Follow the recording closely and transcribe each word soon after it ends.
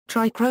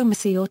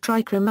Trichromacy or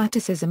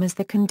trichromaticism is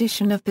the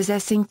condition of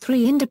possessing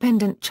three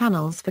independent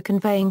channels for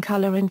conveying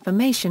color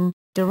information,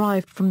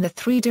 derived from the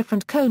three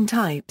different cone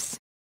types.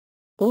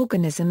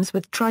 Organisms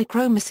with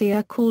trichromacy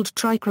are called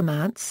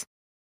trichromats.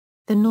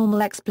 The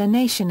normal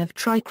explanation of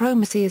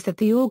trichromacy is that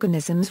the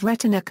organism's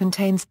retina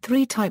contains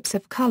three types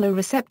of color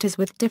receptors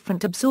with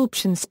different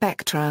absorption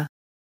spectra.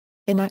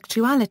 In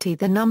actuality,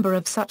 the number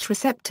of such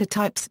receptor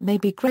types may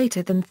be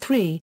greater than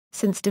 3,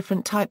 since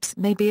different types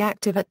may be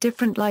active at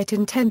different light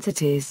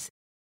intensities.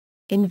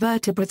 In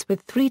vertebrates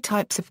with three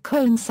types of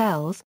cone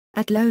cells,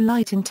 at low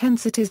light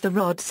intensities the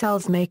rod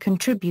cells may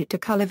contribute to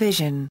color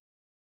vision.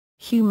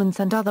 Humans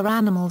and other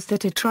animals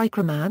that are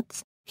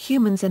trichromats,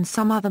 humans and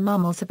some other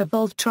mammals have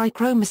evolved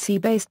trichromacy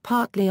based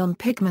partly on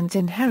pigments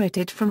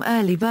inherited from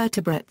early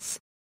vertebrates.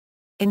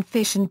 In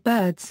fish and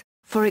birds,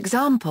 for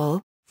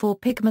example, 4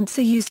 pigments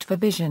are used for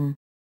vision.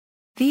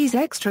 These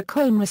extra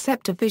cone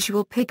receptor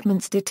visual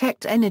pigments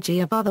detect energy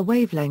of other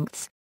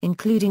wavelengths,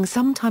 including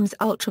sometimes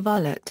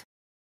ultraviolet.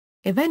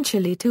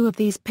 Eventually 2 of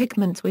these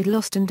pigments were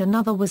lost and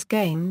another was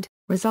gained,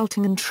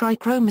 resulting in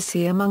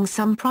trichromacy among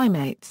some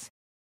primates.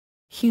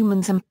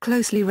 Humans and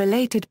closely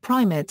related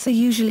primates are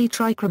usually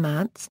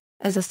trichromats,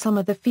 as are some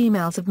of the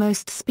females of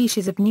most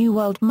species of New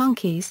World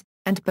monkeys,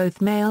 and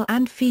both male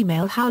and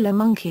female howler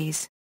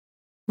monkeys.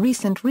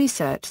 Recent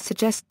research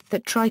suggests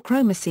that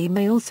trichromacy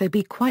may also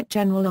be quite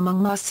general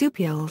among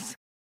marsupials.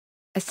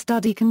 A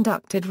study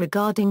conducted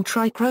regarding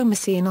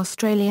trichromacy in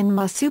Australian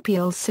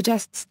marsupials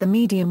suggests the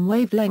medium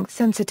wavelength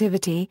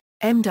sensitivity,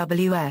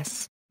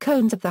 MWS,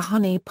 cones of the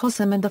honey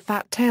possum and the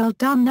fat-tailed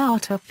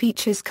dun-naut are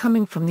features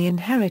coming from the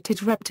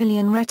inherited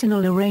reptilian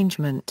retinal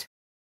arrangement.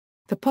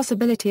 The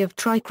possibility of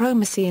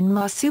trichromacy in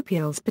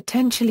marsupials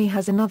potentially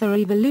has another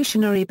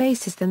evolutionary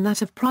basis than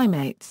that of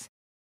primates.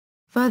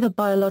 Further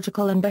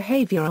biological and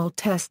behavioral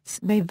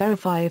tests may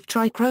verify if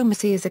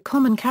trichromacy is a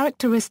common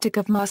characteristic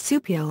of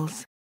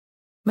marsupials.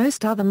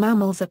 Most other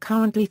mammals are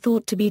currently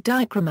thought to be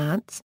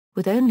dichromats,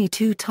 with only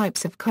 2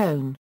 types of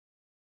cone.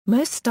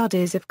 Most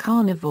studies of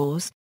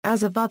carnivores,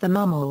 as of other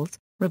mammals,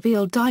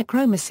 reveal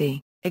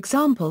dichromacy,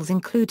 examples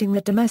including the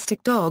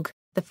domestic dog,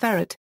 the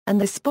ferret, and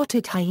the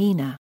spotted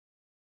hyena.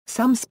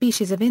 Some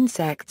species of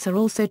insects are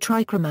also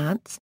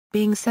trichromats,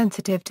 being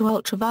sensitive to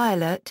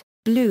ultraviolet,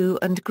 blue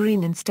and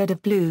green instead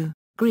of blue,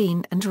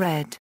 green and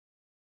red.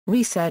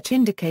 Research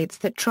indicates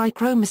that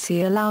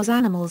trichromacy allows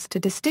animals to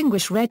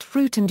distinguish red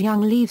fruit and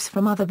young leaves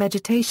from other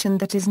vegetation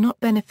that is not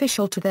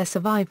beneficial to their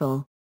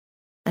survival.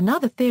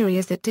 Another theory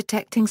is that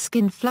detecting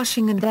skin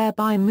flushing and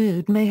thereby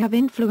mood may have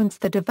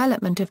influenced the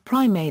development of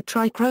primate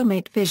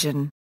trichromate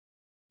vision.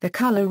 The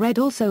color red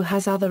also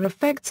has other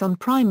effects on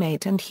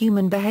primate and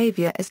human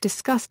behavior as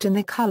discussed in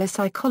the color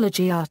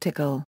psychology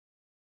article.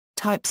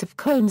 Types of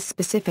cones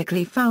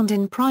specifically found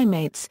in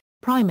primates.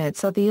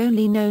 Primates are the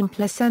only known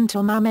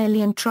placental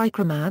mammalian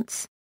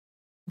trichromats.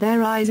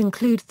 Their eyes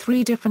include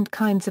 3 different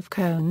kinds of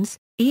cones,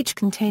 each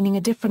containing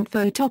a different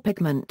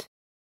photopigment.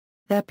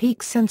 Their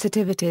peak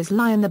sensitivities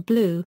lie in the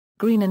blue,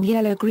 green and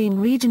yellow-green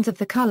regions of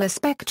the color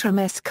spectrum.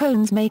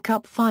 Cones make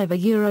up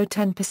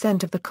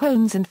 5–10% of the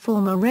cones and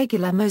form a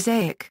regular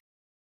mosaic.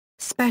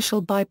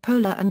 Special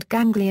bipolar and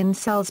ganglion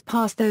cells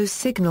pass those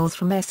signals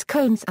from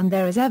S-cones and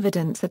there is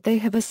evidence that they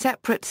have a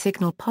separate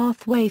signal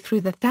pathway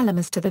through the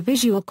thalamus to the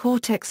visual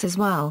cortex as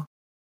well.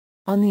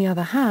 On the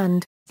other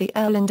hand, the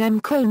L and M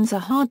cones are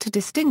hard to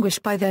distinguish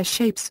by their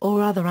shapes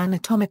or other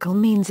anatomical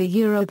means.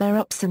 Their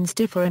opsons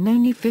differ in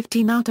only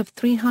 15 out of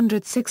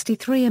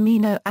 363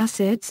 amino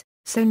acids,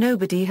 so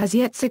nobody has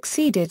yet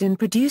succeeded in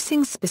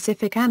producing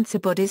specific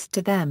antibodies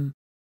to them.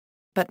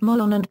 But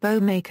Mollon and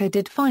Bowmaker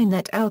did find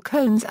that L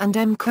cones and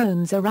M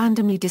cones are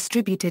randomly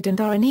distributed and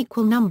are in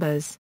equal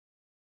numbers.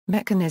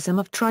 Mechanism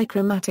of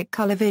trichromatic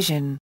color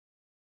vision.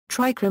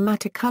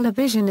 Trichromatic color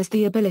vision is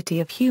the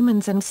ability of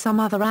humans and some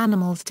other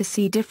animals to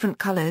see different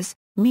colors,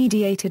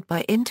 mediated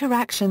by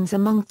interactions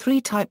among 3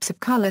 types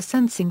of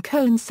color-sensing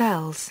cone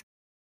cells.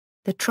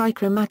 The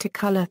trichromatic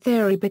color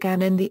theory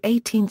began in the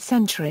 18th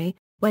century,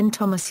 when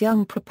Thomas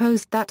Young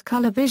proposed that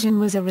color vision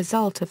was a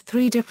result of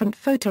 3 different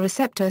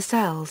photoreceptor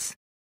cells.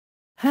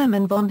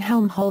 Hermann von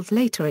Helmholtz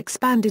later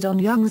expanded on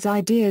Young's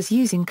ideas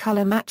using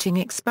color matching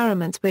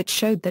experiments which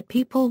showed that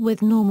people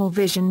with normal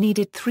vision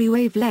needed 3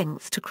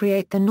 wavelengths to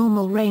create the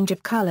normal range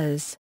of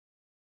colors.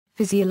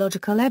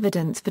 Physiological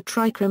evidence for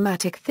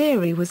trichromatic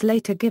theory was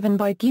later given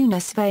by Gunnar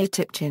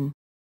Attribution.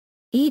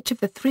 Each of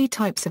the 3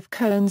 types of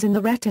cones in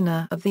the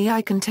retina of the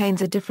eye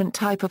contains a different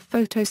type of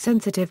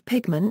photosensitive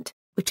pigment,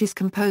 which is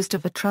composed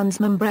of a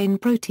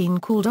transmembrane protein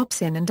called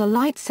opsin and a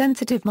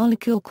light-sensitive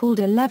molecule called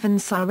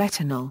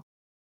 11-cyretinol.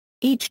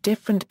 Each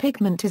different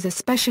pigment is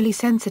especially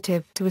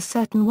sensitive to a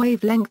certain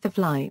wavelength of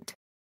light.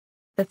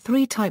 The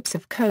 3 types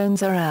of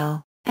cones are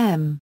L,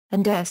 M,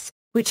 and S,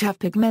 which have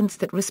pigments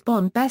that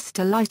respond best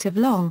to light of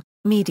long,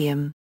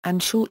 medium,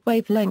 and short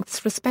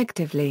wavelengths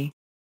respectively.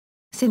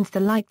 Since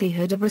the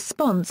likelihood of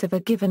response of a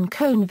given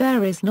cone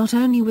varies not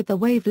only with the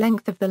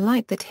wavelength of the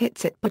light that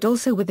hits it but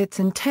also with its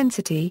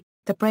intensity,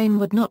 the brain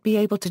would not be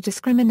able to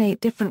discriminate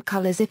different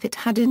colors if it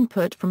had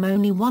input from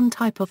only one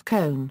type of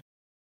cone.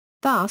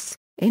 Thus,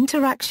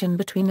 interaction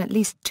between at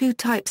least two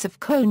types of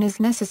cone is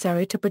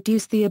necessary to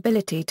produce the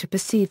ability to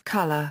perceive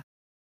color.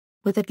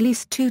 With at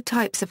least two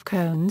types of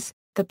cones,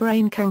 the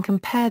brain can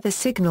compare the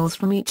signals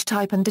from each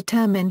type and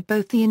determine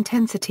both the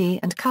intensity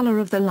and color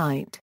of the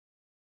light.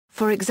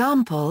 For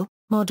example,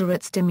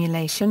 moderate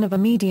stimulation of a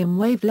medium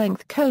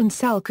wavelength cone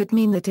cell could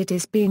mean that it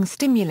is being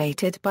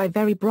stimulated by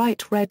very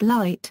bright red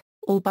light,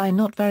 or by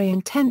not very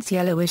intense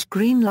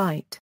yellowish-green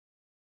light.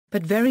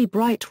 But very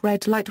bright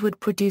red light would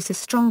produce a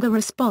stronger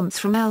response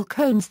from L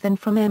cones than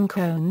from M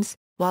cones,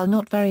 while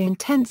not very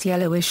intense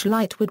yellowish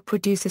light would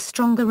produce a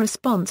stronger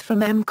response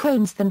from M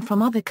cones than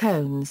from other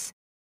cones.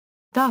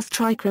 Thus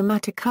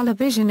trichromatic color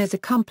vision is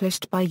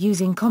accomplished by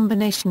using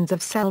combinations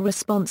of cell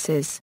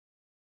responses.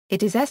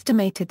 It is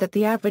estimated that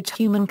the average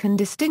human can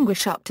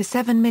distinguish up to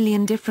 7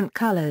 million different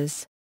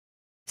colors.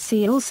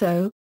 See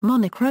also,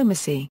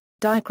 monochromacy,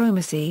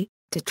 dichromacy,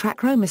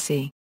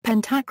 tetrachromacy,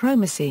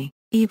 pentachromacy,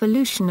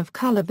 evolution of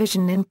color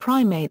vision in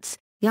primates,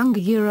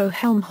 Younger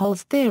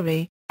Helmholtz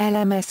theory,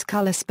 LMS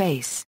color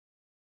space.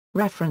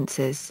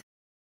 References.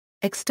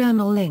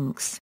 External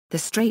links, The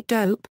Straight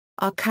Dope,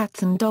 Are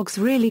Cats and Dogs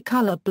Really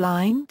Color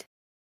Blind?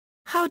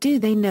 How Do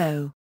They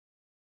Know?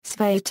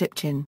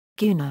 Svaitipchin,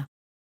 Gunnar.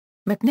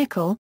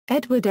 McNichol,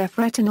 Edward F.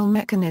 Retinal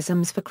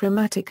Mechanisms for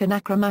Chromatic and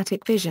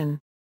Achromatic Vision.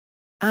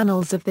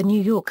 Annals of the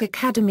New York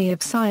Academy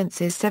of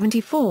Sciences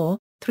 74,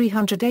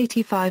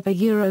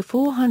 385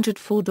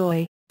 404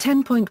 doi,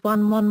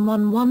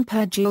 10.1111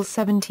 per Joule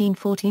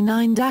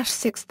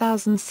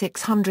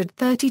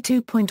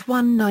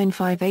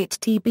 1749-6632.1958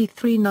 TB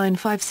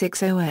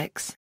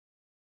 39560X.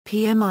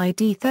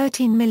 PMID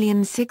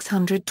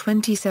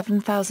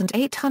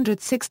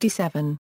 13627867.